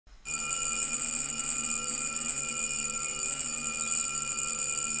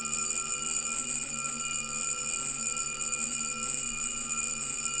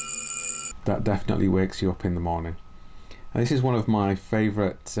that definitely wakes you up in the morning. And this is one of my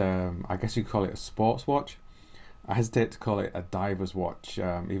favorite, I guess you could call it a sports watch. I hesitate to call it a diver's watch,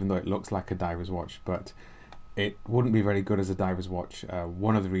 even though it looks like a diver's watch, but it wouldn't be very good as a diver's watch.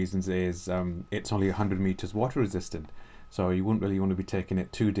 One of the reasons is it's only 100 meters water resistant, so you wouldn't really want to be taking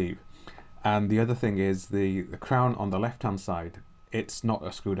it too deep. And the other thing is the crown on the left hand side, it's not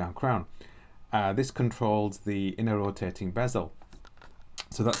a screw down crown. This controls the inner rotating bezel.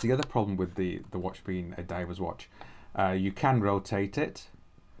 So that's the other problem with the watch being a diver's watch. You can rotate it,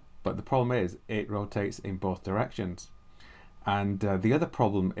 but the problem is it rotates in both directions. And the other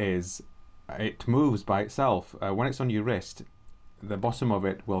problem is it moves by itself. When it's on your wrist, the bottom of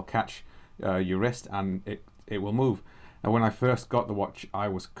it will catch your wrist and it will move. And when I first got the watch, I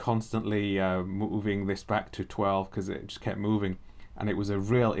was constantly moving this back to 12 because it just kept moving, and it was a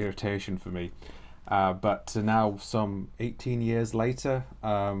real irritation for me. But now, some 18 years later,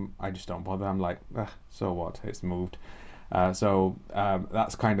 I just don't bother. I'm like, so what? It's moved. So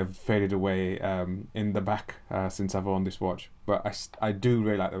that's kind of faded away in the back since I've owned this watch. But I do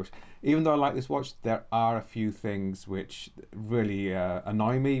really like the watch. Even though I like this watch, there are a few things which really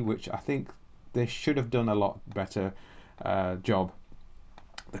annoy me, which I think they should have done a lot better job.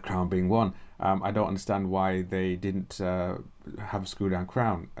 The crown being one. I don't understand why they didn't have a screw down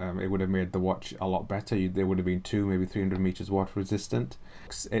crown. It would have made the watch a lot better. They would have been 2, maybe 300 meters water resistant.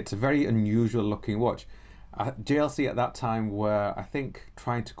 It's a very unusual looking watch. JLC at that time were, I think,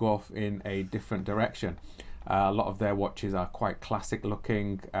 trying to go off in a different direction. A lot of their watches are quite classic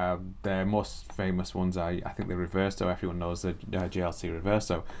looking. Their most famous ones are, I think, the Reverso. Everyone knows the JLC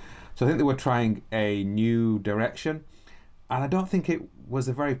Reverso. So I think they were trying a new direction, and I don't think it was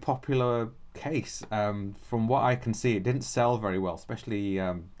a very popular case. From what I can see, it didn't sell very well, especially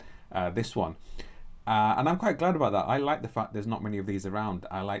this one. And I'm quite glad about that. I like the fact there's not many of these around.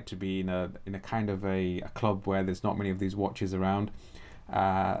 I like to be in a kind of a club where there's not many of these watches around.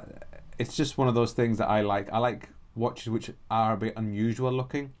 It's just one of those things that I like. I like watches which are a bit unusual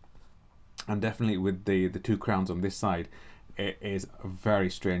looking, and definitely with the two crowns on this side, it is very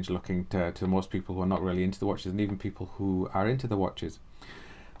strange looking to most people who are not really into the watches, and even people who are into the watches.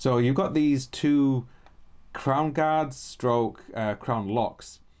 So you've got these two crown guards stroke crown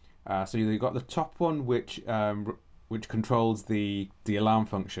locks. So you've got the top one which controls the alarm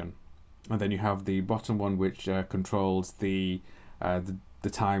function, and then you have the bottom one which controls the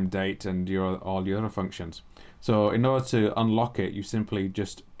time, date, and all your other functions. So in order to unlock it, you simply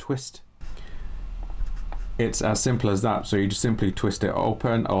just twist. It's as simple as that. So you just simply twist it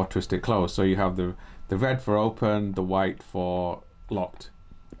open or twist it closed. So you have the red for open, the white for locked.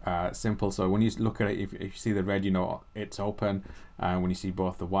 Simple. So when you look at it, if you see the red, you know it's open, and when you see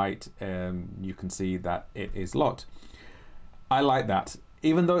both the white, you can see that it is locked. I like that.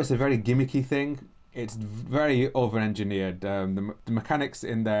 Even though it's a very gimmicky thing, it's very over-engineered. The mechanics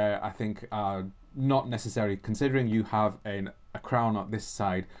in there, I think, are not necessary, considering you have a crown on this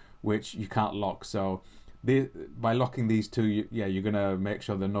side which you can't lock. So by locking these two, you're going to make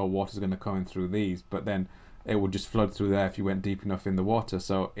sure that no water is going to come in through these, but then it would just flood through there if you went deep enough in the water.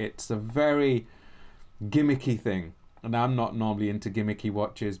 So it's a very gimmicky thing, and I'm not normally into gimmicky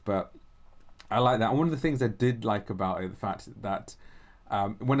watches, but I like that. And one of the things I did like about it, the fact that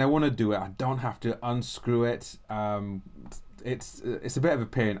when I want to do it, I don't have to unscrew it. It's a bit of a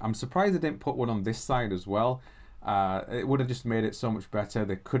pain. I'm surprised they didn't put one on this side as well. It would have just made it so much better.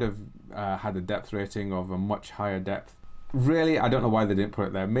 They could have had a depth rating of a much higher depth. Really, I don't know why they didn't put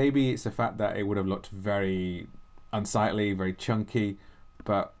it there. Maybe it's the fact that it would have looked very unsightly, very chunky,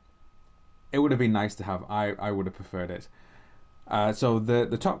 but it would have been nice to have. I would have preferred it. So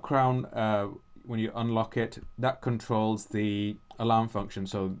the top crown, when you unlock it, that controls the alarm function.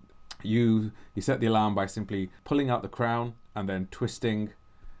 So you set the alarm by simply pulling out the crown and then twisting,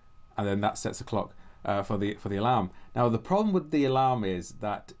 and then that sets the clock for the alarm. Now the problem with the alarm is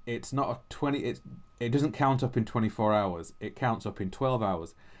that it's not a 20. It doesn't count up in 24 hours. It counts up in 12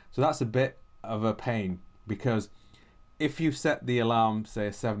 hours. So that's a bit of a pain, because if you set the alarm, say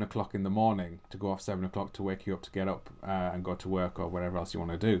 7 o'clock in the morning, to go off 7 o'clock to wake you up to get up and go to work or whatever else you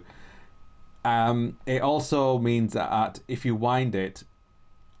want to do, it also means that if you wind it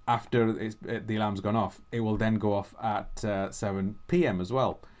after the alarm's gone off, it will then go off at 7 p.m. as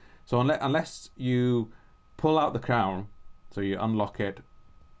well. So unless you pull out the crown, so you unlock it,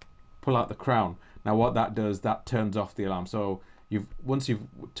 pull out the crown. Now what that does, that turns off the alarm. So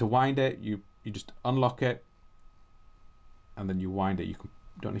to wind it, you just unlock it, and then you wind it.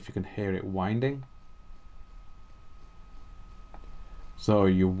 Don't know if you can hear it winding. So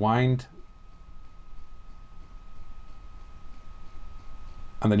you wind,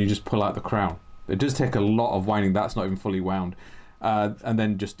 and then you just pull out the crown. It does take a lot of winding. That's not even fully wound. And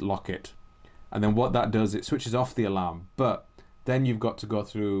then just lock it. And then what that does, it switches off the alarm. But then you've got to go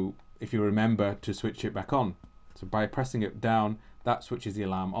through, if you remember, to switch it back on. So by pressing it down, that switches the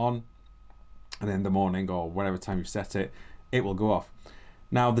alarm on. And then in the morning, or whatever time you've set it, it will go off.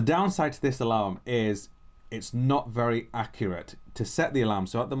 Now, the downside to this alarm is it's not very accurate to set the alarm.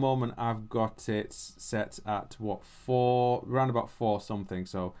 So at the moment, I've got it set at what, around about 4 something.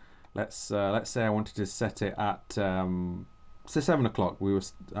 So let's say I wanted to set it at say 7 o'clock.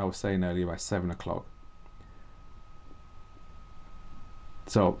 I was saying earlier by 7 o'clock.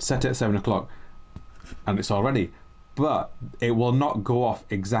 So set it at 7 o'clock, and it's all ready. But it will not go off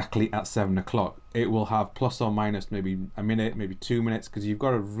exactly at 7 o'clock. It will have plus or minus maybe a minute, maybe 2 minutes, because you've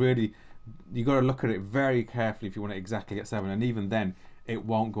got to look at it very carefully if you want it exactly at 7. And even then, it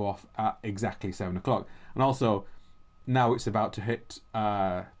won't go off at exactly 7 o'clock. And also, now it's about to hit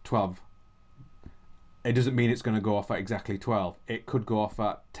 12. It doesn't mean it's going to go off at exactly 12. It could go off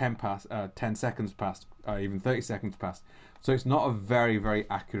at 10 seconds past, even 30 seconds past. So it's not a very, very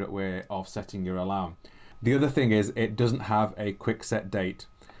accurate way of setting your alarm. The other thing is it doesn't have a quick set date.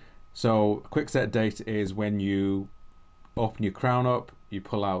 So a quick set date is when you open your crown up, you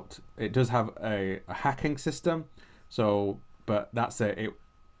pull out. It does have a hacking system. So, but that's it.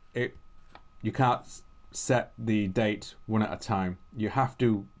 You can't set the date one at a time. You have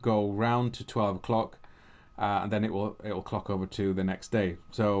to go round to 12 o'clock. And then it will clock over to the next day.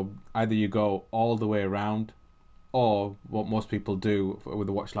 So either you go all the way around, or what most people do with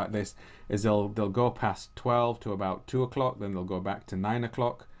a watch like this is they'll go past 12 to about 2 o'clock, then they'll go back to 9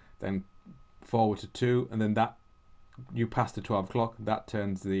 o'clock, then forward to 2, and then that you pass to 12 o'clock. That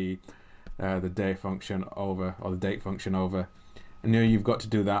turns the day function over, or the date function over, and you've got to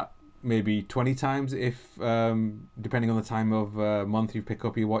do that maybe 20 times if depending on the time of month you pick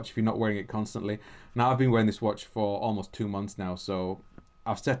up your watch, if you're not wearing it constantly. Now I've been wearing this watch for almost 2 months now, so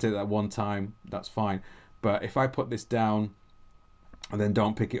I've set it at one time, that's fine. But if I put this down and then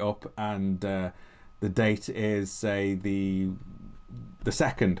don't pick it up, and the date is say the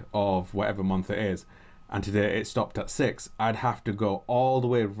 2nd of whatever month it is, and today it stopped at 6, I'd have to go all the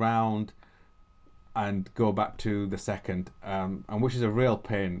way around and go back to the 2nd, and which is a real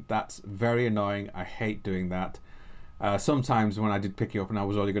pain. That's very annoying. I hate doing that. Sometimes when I did pick it up and I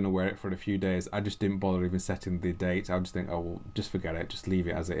was only going to wear it for a few days, I just didn't bother even setting the date. I would just think, oh well, just forget it, just leave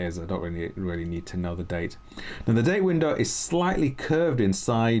it as it is. I don't really need to know the date. Now the date window is slightly curved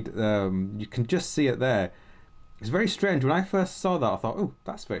inside. You can just see it there. It's very strange. When I first saw that, I thought, oh,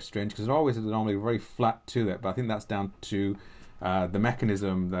 that's very strange, because they're always normally very flat to it. But I think that's down to the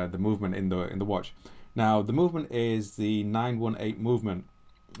mechanism, the movement in the watch. Now the movement is the 918 movement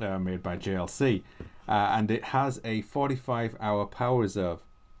made by JLC, and it has a 45-hour power reserve.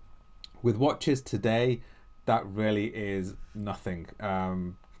 With watches today, that really is nothing.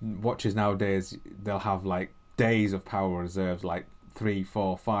 Watches nowadays, they'll have like days of power reserves, like 3,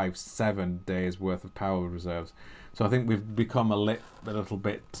 4, 5, 7 days worth of power reserves. So I think we've become a little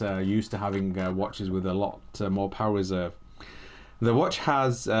bit used to having watches with a lot more power reserve. The watch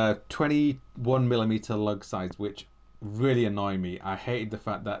has 21mm lug size, which really annoy me. I hated the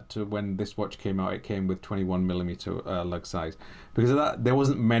fact that when this watch came out, it came with 21mm lug size. Because of that, there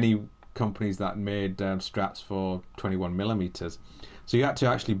wasn't many companies that made straps for 21mm. So you had to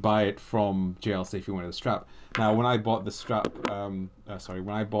actually buy it from JLC if you wanted a strap. Now, when I bought the strap, when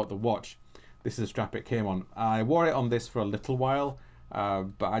I bought the watch, this is the strap it came on. I wore it on this for a little while,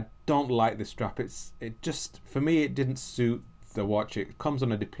 but I don't like this strap. It just, for me, it didn't suit the watch. It comes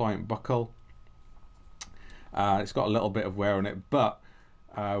on a deployant buckle. It's got a little bit of wear on it, but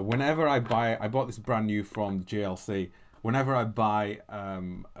whenever I bought this brand new from JLC. Whenever I buy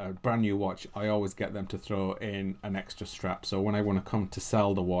a brand new watch, I always get them to throw in an extra strap. So when I want to come to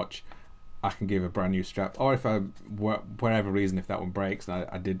sell the watch, I can give a brand new strap. Or if whatever reason, if that one breaks, and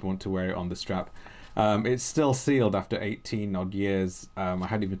I did want to wear it on the strap, it's still sealed after 18 odd years. I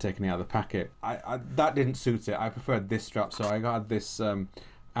hadn't even taken it out of the packet. That didn't suit it. I preferred this strap, so I got this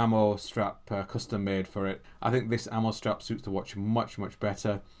ammo strap custom made for it. I think this ammo strap suits the watch much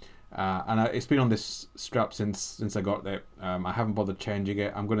better. And it's been on this strap since I got it. I haven't bothered changing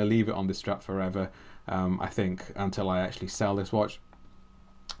it. I'm going to leave it on this strap forever, I think, until I actually sell this watch.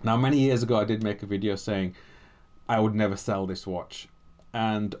 Now, many years ago, I did make a video saying I would never sell this watch.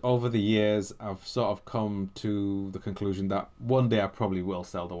 And over the years, I've sort of come to the conclusion that one day I probably will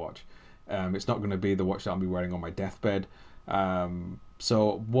sell the watch. It's not going to be the watch that I'll be wearing on my deathbed.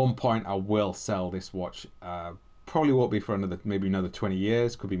 So at one point, I will sell this watch. Probably won't be for maybe another 20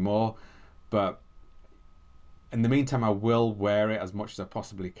 years, could be more. But In the meantime, I will wear it as much as I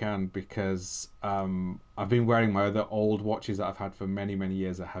possibly can, because I've been wearing my other old watches that I've had for many, many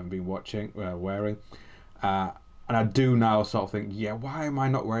years that I haven't been wearing. Uh, and I do now sort of think, yeah, why am I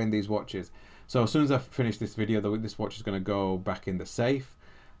not wearing these watches? So as soon as I finish this video, this watch is going to go back in the safe,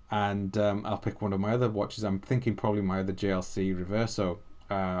 and I'll pick one of my other watches. I'm thinking probably my other JLC Reverso.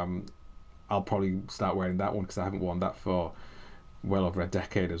 I'll probably start wearing that one because I haven't worn that for well over a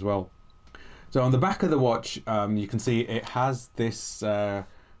decade as well. So on the back of the watch, you can see it has this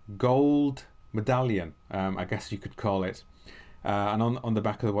gold medallion, I guess you could call it. And on the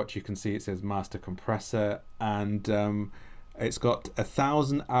back of the watch, you can see it says Master Compressor, and it's got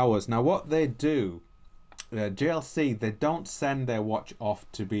 1,000 hours. Now, what they do, JLC, they don't send their watch off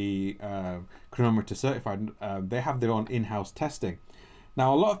to be chronometer certified. They have their own in-house testing.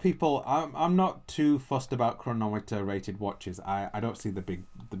 Now, a lot of people, I'm not too fussed about chronometer rated watches. I don't see the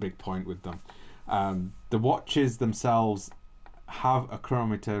big point with them. The watches themselves have a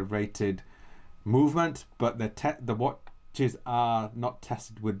chronometer rated movement, but the watches are not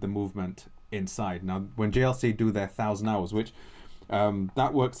tested with the movement inside. Now, when JLC do their 1,000 hours, which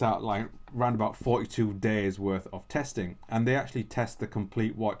that works out like around about 42 days worth of testing, and they actually test the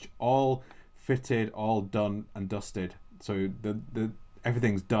complete watch, all fitted, all done and dusted. So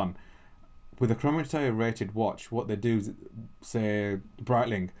everything's done. With a chronometer rated watch, what they do is, say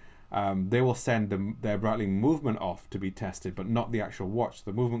Breitling, they will send their Breitling movement off to be tested, but not the actual watch.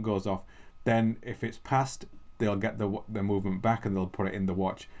 The movement goes off, then if it's passed, they'll get the movement back and they'll put it in the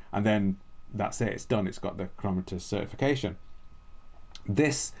watch, and then that's it, it's done, it's got the chronometer certification.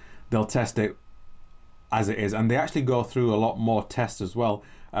 This, they'll test it as it is, and they actually go through a lot more tests as well.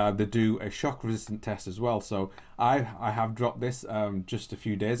 They do a shock resistant test as well. So I have dropped this just a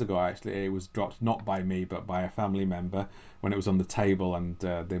few days ago. Actually, it was dropped not by me but by a family member when it was on the table, and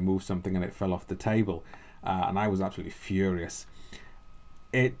they moved something and it fell off the table, and I was absolutely furious.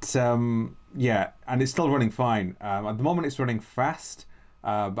 Yeah, and it's still running fine. At the moment it's running fast,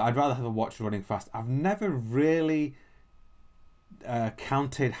 but I'd rather have a watch running fast. I've never really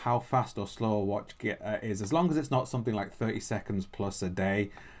counted how fast or slow a watch is. As long as it's not something like 30 seconds plus a day,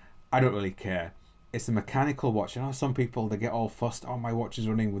 I don't really care. It's a mechanical watch. You know, some people, they get all fussed, oh, my watch is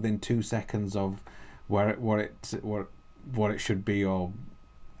running within 2 seconds of what it should be, or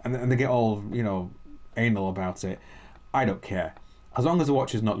and they get all, you know, anal about it. I don't care. As long as the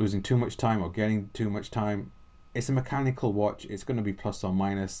watch is not losing too much time or getting too much time, it's a mechanical watch. It's going to be plus or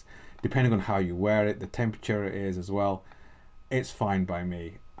minus depending on how you wear it, the temperature it is as well. It's fine by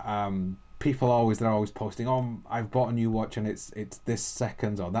me. People they're always posting, oh, I've bought a new watch and it's this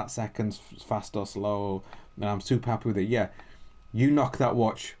seconds or that seconds fast or slow, and I'm super happy with it. Yeah, you knock that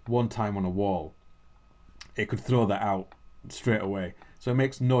watch one time on a wall, it could throw that out straight away. So it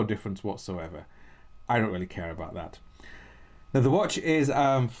makes no difference whatsoever. I don't really care about that. Now the watch is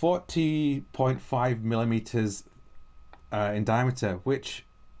 40.5 millimeters in diameter, which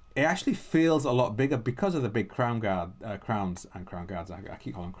it actually feels a lot bigger because of the big crowns and crown guards. I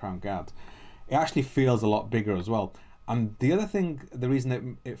keep calling them crown guards. It actually feels a lot bigger as well. And the other thing, the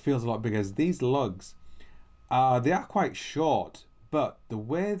reason it feels a lot bigger is these lugs. They are quite short, but the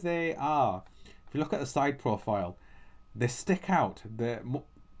way they are, if you look at the side profile, they stick out.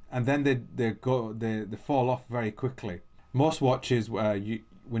 And then they fall off very quickly. Most watches,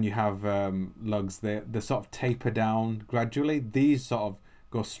 when you have lugs, they sort of taper down gradually. These sort of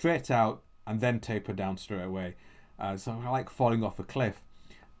go straight out and then taper down straight away. So like falling off a cliff.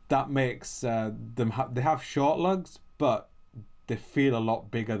 That makes they have short lugs, but they feel a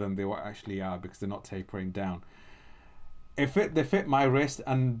lot bigger than they actually are because they're not tapering down. They fit my wrist,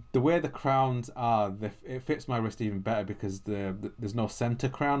 and the way the crowns are, it fits my wrist even better because there's no center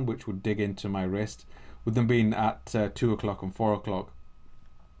crown which would dig into my wrist. With them being at 2 o'clock and 4 o'clock,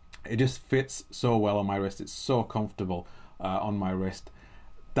 it just fits so well on my wrist. It's so comfortable on my wrist.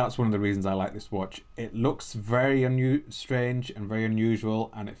 That's one of the reasons I like this watch. It looks very strange and very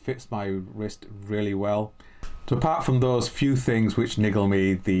unusual, and it fits my wrist really well. So apart from those few things which niggle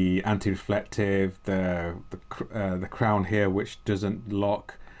me, the anti-reflective, the crown here which doesn't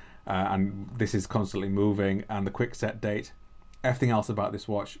lock, and this is constantly moving, and the quick set date, everything else about this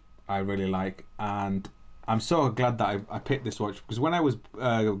watch I really like. And I'm so glad that I picked this watch, because when I was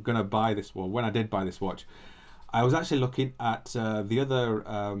gonna buy this, well, when I did buy this watch, I was actually looking at the other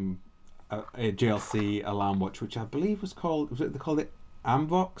a JLC alarm watch, which I believe was called it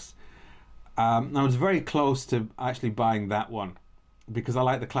Memovox. I was very close to actually buying that one because I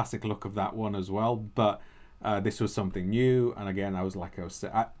like the classic look of that one as well. But this was something new, and again, I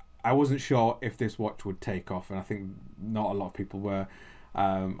wasn't sure if this watch would take off, and I think not a lot of people were.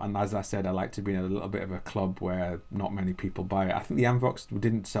 And as I said, I like to be in a little bit of a club where not many people buy it. I think the Memovox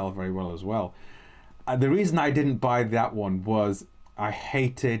didn't sell very well as well. The reason I didn't buy that one was I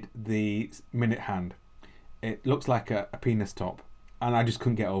hated the minute hand. It looks like a penis top, and I just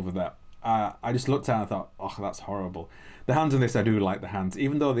couldn't get over that. I just looked at it and I thought, oh, that's horrible. The hands on this, I do like the hands,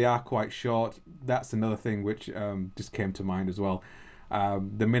 even though they are quite short. That's another thing which just came to mind as well.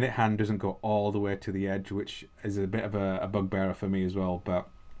 The minute hand doesn't go all the way to the edge, which is a bit of a bugbearer for me as well. But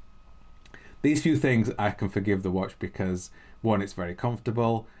these few things I can forgive the watch because, one, it's very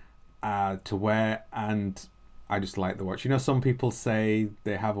comfortable to wear, and I just like the watch. You know, some people say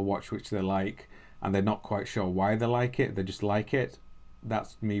they have a watch which they like and they're not quite sure why they like it, they just like it.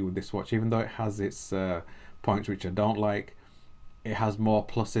 That's me with this watch. Even though it has its points which I don't like, it has more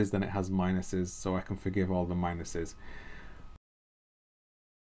pluses than it has minuses, so I can forgive all the minuses.